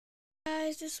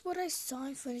this is what I saw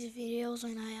in Funneh's videos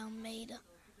when I made.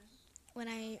 When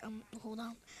I hold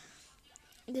on.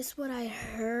 This is what I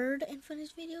heard in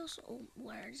Funneh's videos. Oh,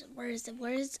 where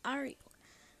are you?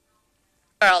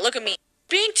 Girl, look at me.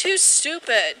 Being too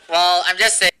stupid. Well, I'm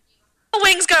just saying.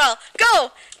 Wings girl,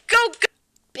 go! Go!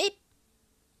 Beep.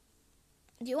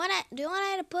 Do you wanna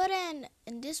to put in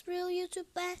this real YouTube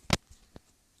back?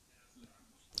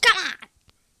 Come on!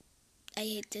 I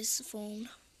hate this phone.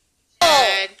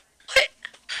 Oh! What?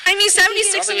 I need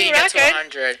 76 in the record.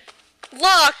 100.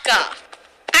 Look!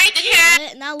 I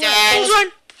can't. Now look.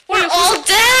 Dead. We're all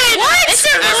dead! What? It's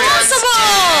impossible!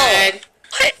 Dead.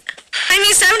 What? I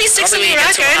need 76 in the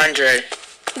record. 100.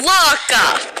 Look!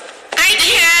 I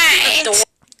can't!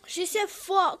 She said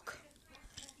fuck.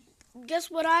 Guess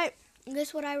what I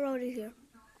wrote in here.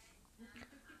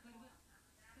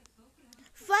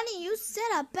 Funneh, you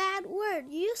said a bad word.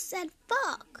 You said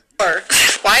fuck.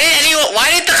 Why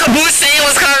did the caboose say it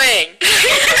was coming?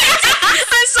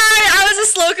 I'm sorry, I was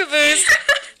a slow caboose.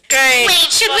 Great.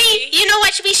 Wait, you know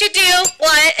what we should do?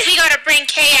 What? We gotta bring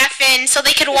KF in so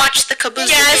they could watch the caboose.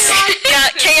 Yes. Yeah,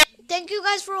 KF. Thank you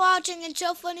guys for watching, and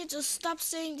tell Funneh to stop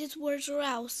saying these words or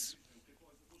else.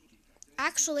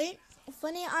 Actually,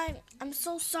 Funneh, I'm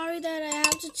so sorry that I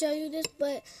have to tell you this,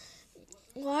 but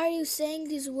why are you saying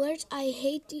these words? I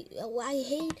hate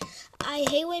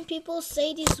when people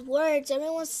say these words.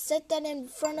 Everyone said that in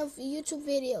front of YouTube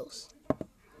videos.